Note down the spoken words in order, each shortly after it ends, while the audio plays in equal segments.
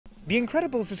The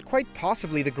Incredibles is quite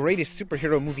possibly the greatest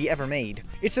superhero movie ever made.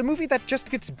 It's a movie that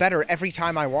just gets better every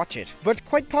time I watch it, but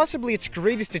quite possibly its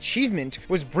greatest achievement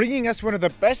was bringing us one of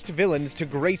the best villains to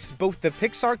grace both the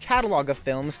Pixar catalog of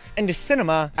films and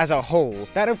cinema as a whole.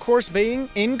 That of course being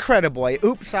Incrediboy.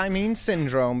 Oops, I mean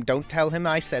Syndrome. Don't tell him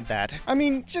I said that. I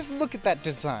mean, just look at that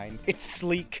design. It's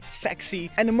sleek,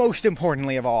 sexy, and most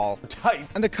importantly of all, tight.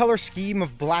 And the color scheme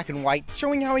of black and white,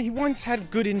 showing how he once had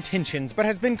good intentions, but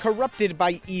has been corrupted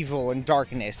by evil and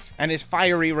darkness, and his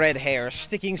fiery red hair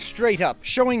sticking straight up,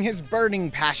 showing his burning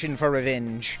passion for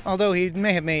revenge. Although he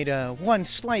may have made one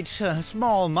slight,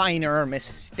 small, minor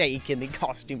mistake in the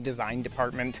costume design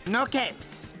department. No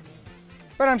capes.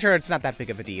 But I'm sure it's not that big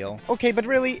of a deal. Okay, but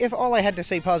really, if all I had to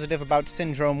say positive about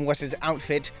Syndrome was his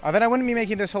outfit, then I wouldn't be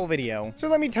making this whole video. So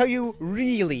let me tell you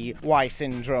really why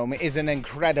Syndrome is an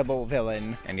incredible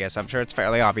villain. And yes, I'm sure it's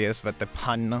fairly obvious that the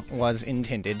pun was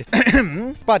intended.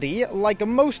 Buddy, like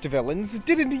most villains,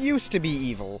 didn't used to be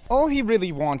evil. All he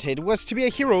really wanted was to be a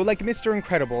hero like Mr.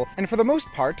 Incredible, and for the most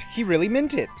part, he really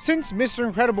meant it. Since Mr.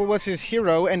 Incredible was his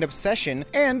hero and obsession,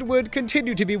 and would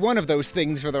continue to be one of those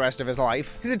things for the rest of his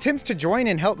life, his attempts to join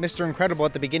and help Mr. Incredible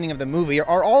at the beginning of the movie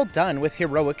are all done with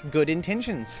heroic good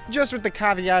intentions. Just with the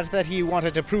caveat that he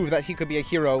wanted to prove that he could be a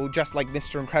hero just like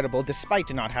Mr. Incredible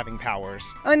despite not having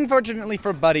powers. Unfortunately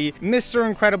for Buddy, Mr.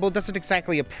 Incredible doesn't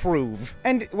exactly approve.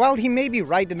 And while he may be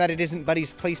right in that it isn't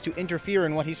Buddy's place to interfere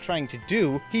in what he's trying to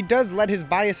do, he does let his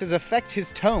biases affect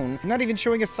his tone, not even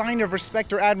showing a sign of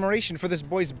respect or admiration for this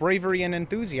boy's bravery and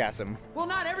enthusiasm. Well,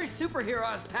 not every superhero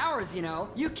has powers, you know.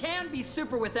 You can be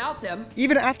super without them.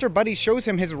 Even after Buddy shows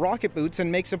him his rocket boots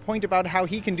and makes a point about how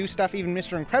he can do stuff even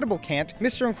Mr. Incredible can't,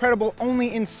 Mr. Incredible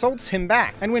only insults him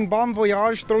back. And when Bomb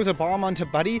Voyage throws a bomb onto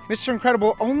Buddy, Mr.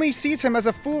 Incredible only sees him as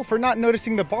a fool for not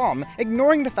noticing the bomb,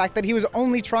 ignoring the fact that he was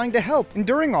only trying to help. And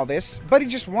during all this, Buddy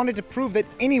just wanted to prove that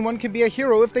anyone can be a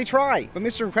hero if they try. But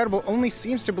Mr. Incredible only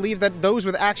seems to believe that those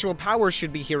with actual powers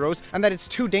should be heroes and that it's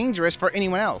too dangerous for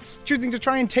anyone else, choosing to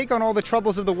try and take on all the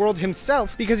troubles of the world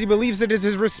himself because he believes it is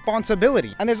his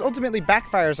responsibility. And this ultimately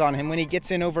backfires on him when he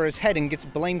gets in over his head and gets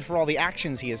blamed for all the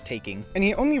actions he is taking. And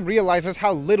he only realizes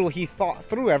how little he thought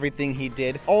through everything he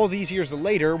did all these years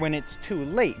later when it's too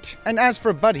late. And as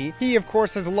for Buddy, he of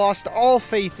course has lost all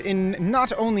faith in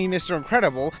not only Mr.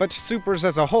 Incredible, but supers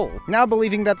as a whole, now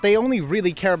believing that they only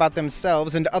really care about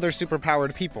themselves and other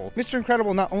superpowered people. Mr.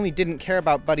 Incredible not only didn't care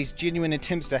about Buddy's genuine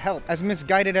attempts to help, as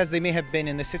misguided as they may have been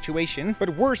in the situation,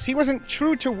 but worse, he wasn't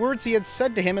true to words he had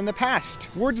said to him in the past.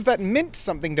 Words that meant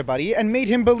something to Buddy and made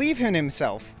him believe in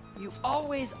himself. You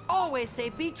always say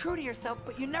be true to yourself,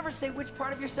 but you never say which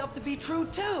part of yourself to be true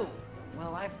to.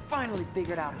 Well, I finally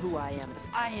figured out who I am.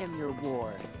 I am your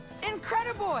ward.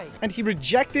 Incrediboy! And he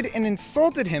rejected and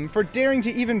insulted him for daring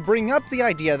to even bring up the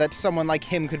idea that someone like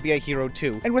him could be a hero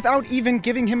too, and without even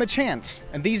giving him a chance.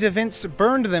 And these events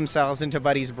burned themselves into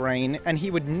Buddy's brain, and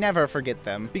he would never forget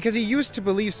them, because he used to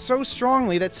believe so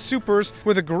strongly that supers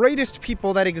were the greatest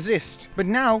people that exist. But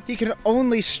now, he could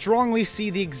only strongly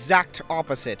see the exact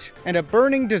opposite, and a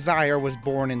burning desire was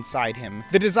born inside him.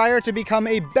 The desire to become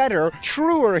a better,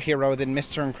 truer hero than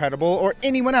Mr. Incredible or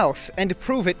anyone else, and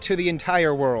prove it to the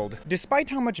entire world. Despite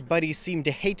how much Buddy seemed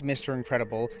to hate Mr.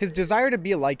 Incredible, his desire to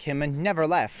be like him never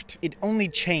left. It only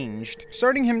changed,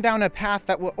 starting him down a path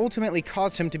that will ultimately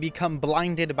cause him to become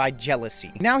blinded by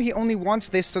jealousy. Now he only wants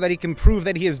this so that he can prove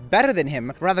that he is better than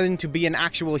him, rather than to be an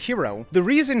actual hero. The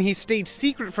reason he stayed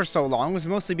secret for so long was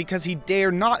mostly because he dare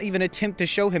not even attempt to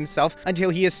show himself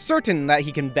until he is certain that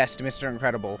he can best Mr.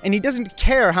 Incredible. And he doesn't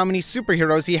care how many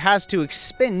superheroes he has to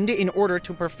expend in order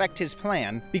to perfect his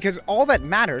plan, because all that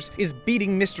matters is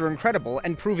beating Mr. Incredible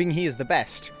and proving he is the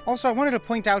best. Also, I wanted to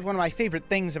point out one of my favorite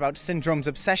things about Syndrome's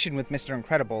obsession with Mr.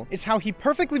 Incredible is how he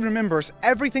perfectly remembers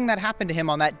everything that happened to him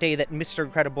on that day that Mr.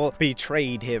 Incredible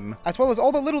betrayed him, as well as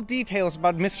all the little details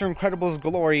about Mr. Incredible's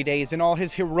glory days and all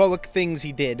his heroic things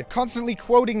he did, constantly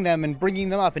quoting them and bringing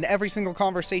them up in every single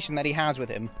conversation that he has with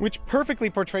him, which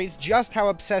perfectly portrays just how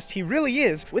obsessed he really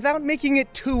is without making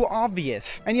it too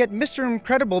obvious. And yet Mr.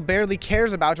 Incredible barely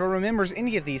cares about or remembers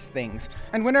any of these things,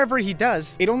 and whenever he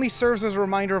does, it only serves as a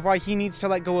reminder of why he needs to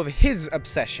let go of his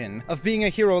obsession of being a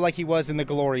hero like he was in the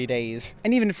glory days.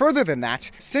 And even further than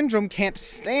that, Syndrome can't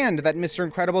stand that Mr.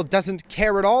 Incredible doesn't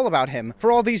care at all about him.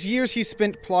 For all these years he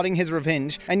spent plotting his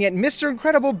revenge, and yet Mr.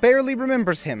 Incredible barely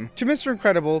remembers him. To Mr.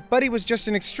 Incredible, Buddy was just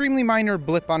an extremely minor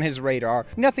blip on his radar,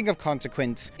 nothing of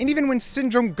consequence. And even when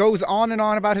Syndrome goes on and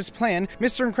on about his plan,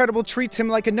 Mr. Incredible treats him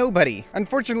like a nobody.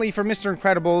 Unfortunately for Mr.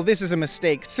 Incredible, this is a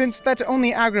mistake, since that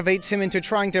only aggravates him into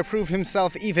trying to prove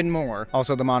himself even more.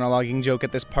 Also, the monologuing joke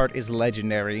at this part is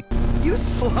legendary. You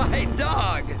sly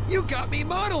dog! You got me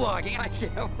monologuing! I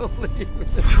can't believe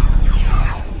it.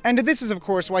 And this is, of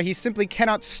course, why he simply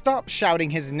cannot stop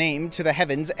shouting his name to the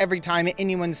heavens every time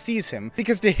anyone sees him.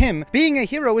 Because to him, being a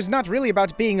hero is not really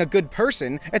about being a good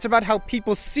person, it's about how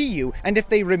people see you and if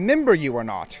they remember you or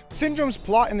not. Syndrome's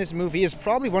plot in this movie is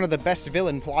probably one of the best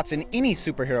villain plots in any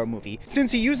superhero movie,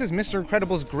 since he uses Mr.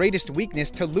 Incredible's greatest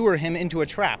weakness to lure him into a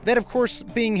trap, that of course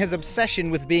being his obsession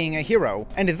with being a hero.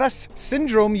 And thus,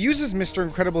 Syndrome uses Mr.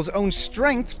 Incredible's own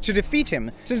strength to defeat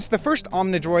him, since the first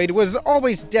Omnidroid was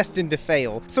always destined to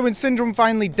fail. So when Syndrome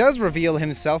finally does reveal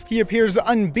himself, he appears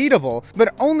unbeatable,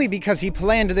 but only because he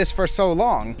planned this for so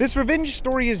long. This revenge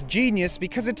story is genius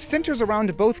because it centers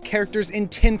around both characters'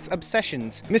 intense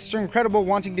obsessions, Mr. Incredible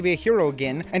wanting to be a hero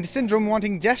again, and Syndrome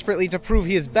wanting desperately to prove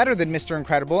he is better than Mr.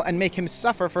 Incredible and make him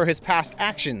suffer for his past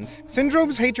actions.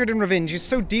 Syndrome's hatred and revenge is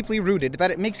so deeply rooted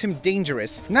that it makes him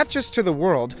dangerous, not just to the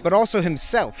world, but also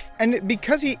himself. And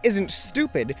because he isn't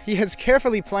stupid, he has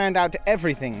carefully planned out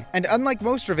everything. And unlike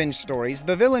most revenge stories,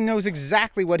 the villain knows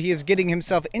exactly what he is getting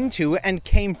himself into and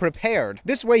came prepared.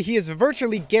 This way he is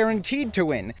virtually guaranteed to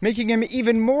win, making him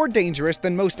even more dangerous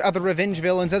than most other revenge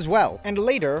villains as well. And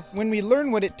later, when we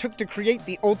learn what it took to create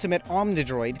the ultimate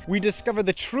Omnidroid, we discover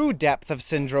the true depth of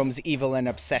Syndrome's evil and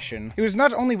obsession. He was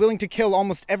not only willing to kill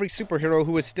almost every superhero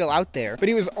who was still out there, but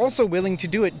he was also willing to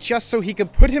do it just so he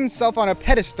could put himself on a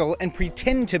pedestal and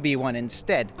pretend to be one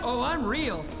instead. Oh, I'm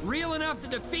real. Real enough to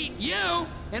defeat you!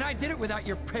 And I did it without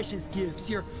your precious gifts,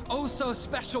 your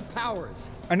oh-so-special powers.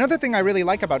 Another thing I really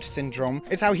like about Syndrome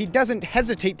is how he doesn't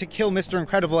hesitate to kill Mr.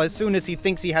 Incredible as soon as he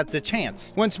thinks he has the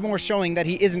chance, once more showing that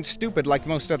he isn't stupid like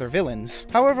most other villains.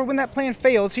 However, when that plan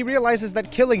fails, he realizes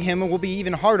that killing him will be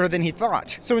even harder than he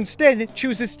thought, so instead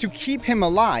chooses to keep him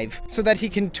alive so that he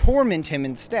can torment him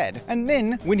instead. And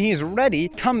then, when he is ready,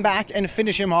 come back and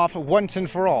finish him off once and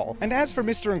for all. And as for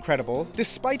Mr. Incredible,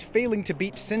 despite failing to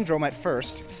beat Syndrome at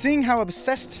first, seeing how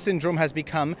obsessed Syndrome has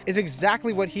become is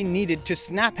exactly what he needed to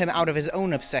snap him out of his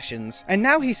own obsessions. And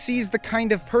now he sees the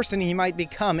kind of person he might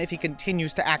become if he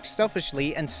continues to act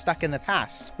selfishly and stuck in the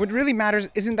past. What really matters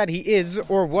isn't that he is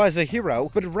or was a hero,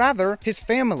 but rather his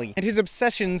family, and his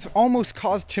obsessions almost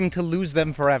caused him to lose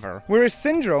them forever. Whereas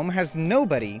Syndrome has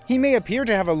nobody. He may appear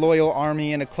to have a loyal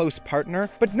army and a close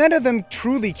partner, but none of them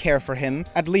truly care for him,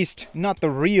 at least not the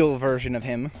real version of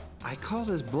him. I called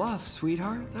his bluff,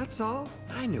 sweetheart, that's all.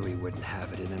 I knew he wouldn't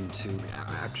have it in him to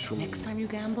actually... Next time you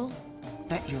gamble,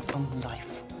 bet your own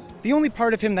life. The only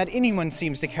part of him that anyone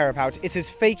seems to care about is his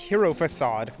fake hero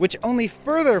facade, which only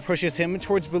further pushes him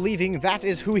towards believing that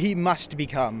is who he must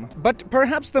become. But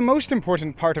perhaps the most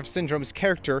important part of Syndrome's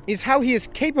character is how he is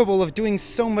capable of doing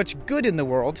so much good in the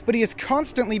world, but he is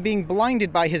constantly being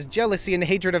blinded by his jealousy and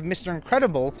hatred of Mr.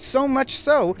 Incredible, so much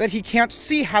so that he can't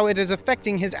see how it is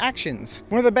affecting his actions.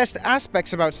 One of the best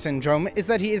aspects about Syndrome is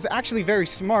that he is actually very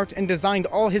smart and designed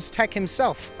all his tech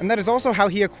himself, and that is also how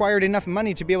he acquired enough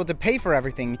money to be able to pay for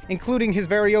everything, including his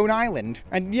very own island.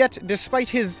 And yet, despite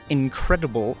his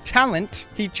incredible talent,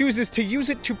 he chooses to use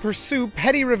it to pursue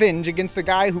petty revenge against a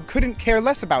guy who couldn't care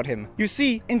less about him. You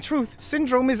see, in truth,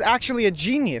 Syndrome is actually a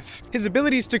genius. His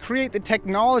abilities to create the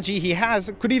technology he has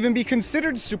could even be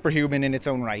considered superhuman in its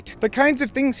own right. The kinds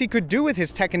of things he could do with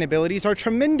his tech and abilities are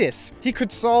tremendous. He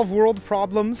could solve world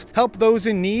problems, help those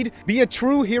in need, be a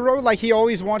true hero like he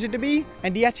always wanted to be,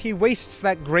 and yet he wastes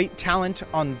that great talent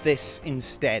on this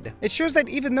instead. It shows that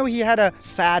even though he had a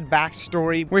sad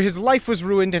backstory where his life was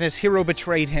ruined and his hero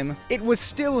betrayed him, it was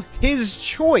still his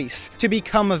choice to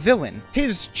become a villain.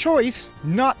 His choice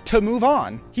not to move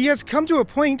on. He has come to a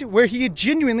point where he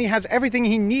genuinely has everything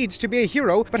he needs to be a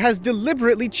hero, but has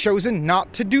deliberately chosen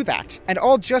not to do that. And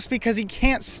all just because he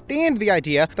can't stand the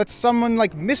idea that someone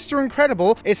like Mr.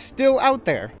 Incredible is still out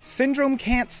there. Syndrome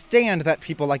can't stand that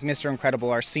people like Mr.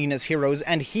 Incredible are seen as heroes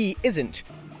and he isn't.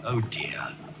 Oh dear.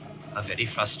 How very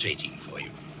frustrating for you.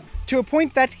 To a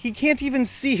point that he can't even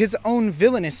see his own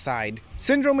villainous side.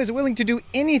 Syndrome is willing to do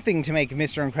anything to make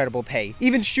Mr. Incredible pay,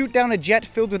 even shoot down a jet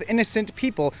filled with innocent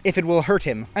people if it will hurt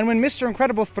him. And when Mr.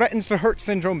 Incredible threatens to hurt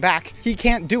Syndrome back, he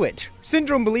can't do it.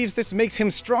 Syndrome believes this makes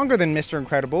him stronger than Mr.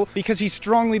 Incredible because he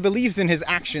strongly believes in his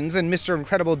actions and Mr.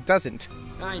 Incredible doesn't.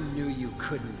 I knew you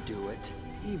couldn't do it,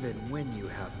 even when you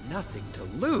have nothing to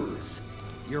lose.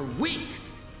 You're weak.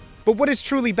 But what is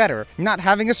truly better, not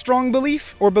having a strong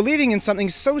belief, or believing in something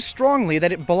so strongly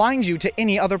that it blinds you to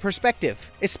any other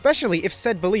perspective, especially if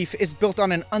said belief is built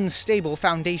on an unstable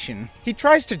foundation? He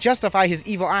tries to justify his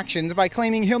evil actions by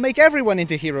claiming he'll make everyone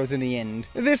into heroes in the end.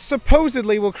 This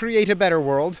supposedly will create a better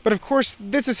world, but of course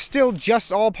this is still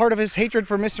just all part of his hatred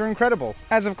for Mr. Incredible,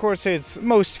 as of course his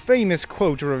most famous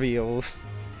quote reveals.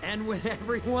 And when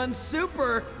everyone's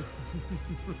super,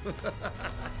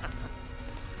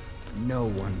 no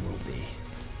one will be.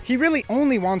 He really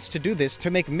only wants to do this to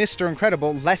make Mr.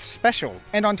 Incredible less special,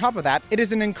 and on top of that, it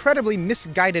is an incredibly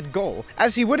misguided goal,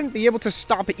 as he wouldn't be able to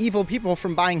stop evil people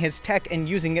from buying his tech and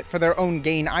using it for their own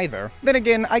gain either. Then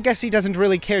again, I guess he doesn't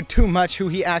really care too much who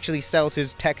he actually sells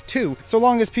his tech to, so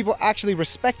long as people actually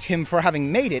respect him for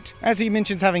having made it, as he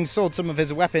mentions having sold some of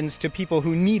his weapons to people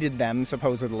who needed them,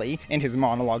 supposedly, in his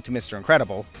monologue to Mr.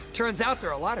 Incredible. Turns out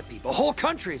there are a lot of people, whole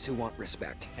countries, who want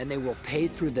respect, and they will pay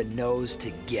through the nose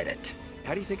to get it.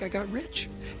 How do you think I got rich?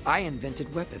 I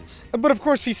invented weapons. But of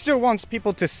course he still wants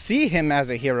people to see him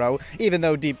as a hero, even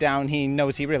though deep down he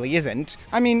knows he really isn't.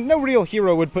 I mean, no real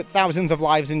hero would put thousands of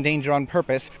lives in danger on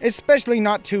purpose, especially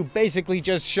not to basically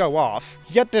just show off.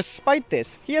 Yet despite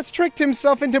this, he has tricked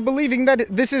himself into believing that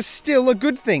this is still a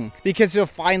good thing, because he'll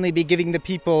finally be giving the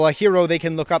people a hero they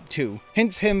can look up to,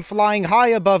 hence him flying high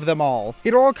above them all.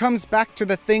 It all comes back to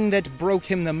the thing that broke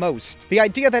him the most, the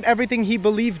idea that everything he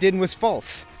believed in was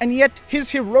false, and yet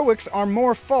his heroics are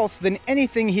more false than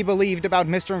anything he believed about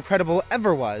Mr. Incredible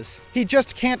ever was. He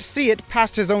just can't see it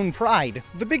past his own pride.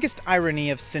 The biggest irony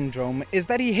of Syndrome is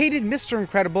that he hated Mr.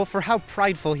 Incredible for how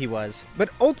prideful he was, but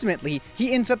ultimately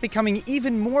he ends up becoming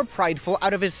even more prideful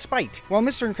out of his spite, while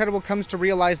Mr. Incredible comes to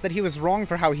realize that he was wrong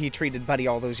for how he treated Buddy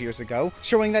all those years ago,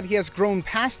 showing that he has grown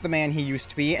past the man he used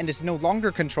to be and is no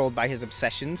longer controlled by his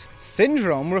obsessions.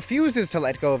 Syndrome refuses to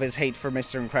let go of his hate for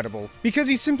Mr. Incredible, because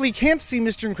he simply can't see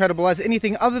Mr. Incredible as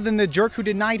anything other than the jerk who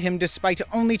denied him despite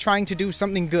only trying to do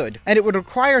something good, and it would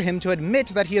require him to admit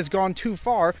that he has gone too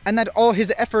far and that all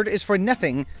his effort is for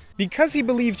nothing. Because he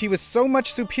believed he was so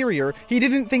much superior, he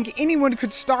didn't think anyone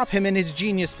could stop him in his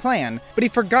genius plan, but he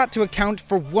forgot to account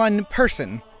for one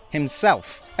person: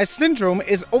 himself. As Syndrome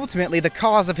is ultimately the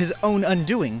cause of his own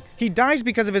undoing. He dies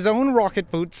because of his own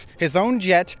rocket boots, his own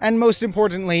jet, and most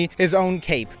importantly, his own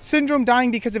cape. Syndrome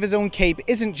dying because of his own cape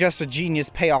isn't just a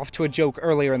genius payoff to a joke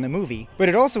earlier in the movie, but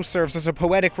it also serves as a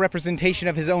poetic representation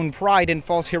of his own pride and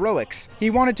false heroics.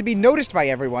 He wanted to be noticed by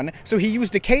everyone, so he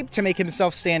used a cape to make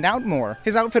himself stand out more.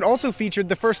 His outfit also featured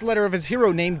the first letter of his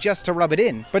hero name just to rub it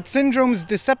in. But Syndrome's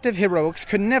deceptive heroics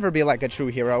could never be like a true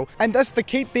hero, and thus the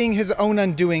cape being his own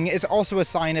undoing is also a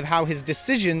sign of how his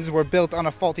decisions were built on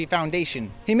a faulty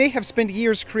foundation. He may have spent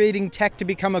years creating tech to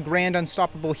become a grand,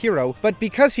 unstoppable hero, but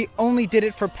because he only did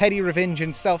it for petty revenge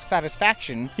and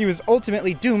self-satisfaction, he was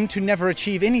ultimately doomed to never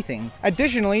achieve anything.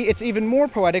 Additionally, it's even more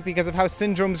poetic because of how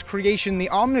Syndrome's creation, the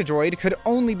Omnidroid, could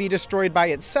only be destroyed by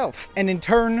itself, and in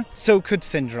turn, so could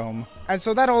Syndrome. And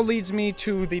so that all leads me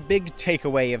to the big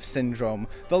takeaway of Syndrome,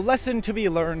 the lesson to be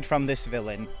learned from this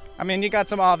villain. I mean, you got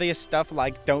some obvious stuff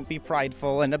like don't be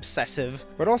prideful and obsessive,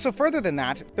 but also further than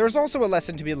that, there's also a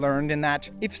lesson to be learned in that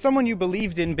if someone you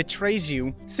believed in betrays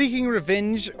you, seeking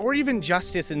revenge, or even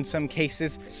justice in some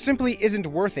cases, simply isn't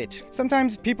worth it.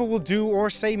 Sometimes people will do or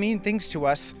say mean things to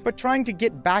us, but trying to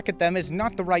get back at them is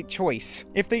not the right choice.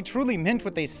 If they truly meant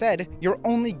what they said, you're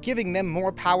only giving them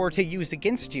more power to use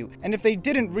against you, and if they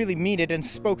didn't really mean it and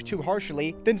spoke too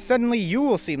harshly, then suddenly you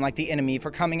will seem like the enemy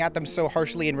for coming at them so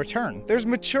harshly in return. There's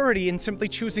maturity in simply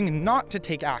choosing not to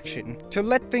take action, to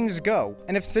let things go,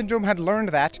 and if Syndrome had learned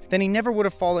that, then he never would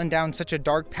have fallen down such a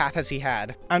dark path as he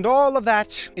had. And all of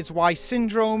that is why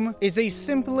Syndrome is a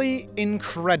simply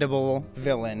incredible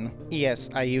villain. Yes,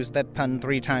 I used that pun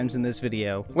 3 times in this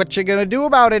video. What you gonna do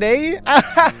about it, eh?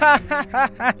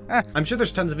 I'm sure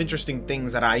there's tons of interesting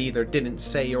things that I either didn't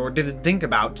say or didn't think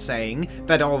about saying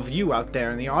that all of you out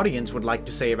there in the audience would like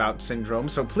to say about Syndrome,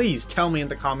 so please tell me in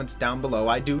the comments down below.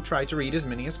 I do try to read as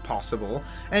many as possible,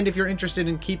 and if you're interested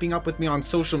in keeping up with me on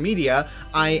social media,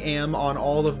 I am on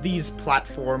all of these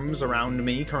platforms around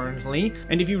me currently,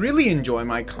 and if you really enjoy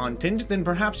my content, then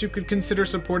perhaps you could consider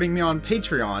supporting me on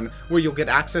Patreon, where you'll get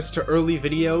access to early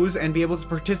videos and be able to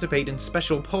participate in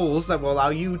special polls that will allow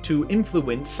you to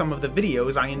influence some of the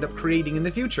videos I end up creating in the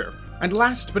future. And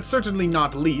last but certainly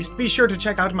not least, be sure to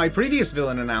check out my previous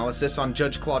villain analysis on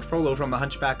Judge Claude Frollo from The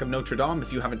Hunchback of Notre Dame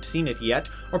if you haven't seen it yet,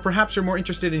 or perhaps you're more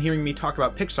interested in hearing me talk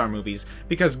about Pixar movies,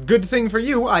 because good thing for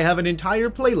you, I have an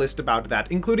entire playlist about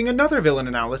that, including another villain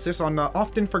analysis on the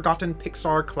often forgotten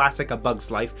Pixar classic A Bug's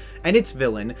Life, and its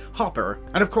villain, Hopper.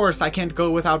 And of course, I can't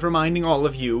go without reminding all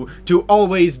of you to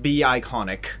always be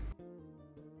iconic.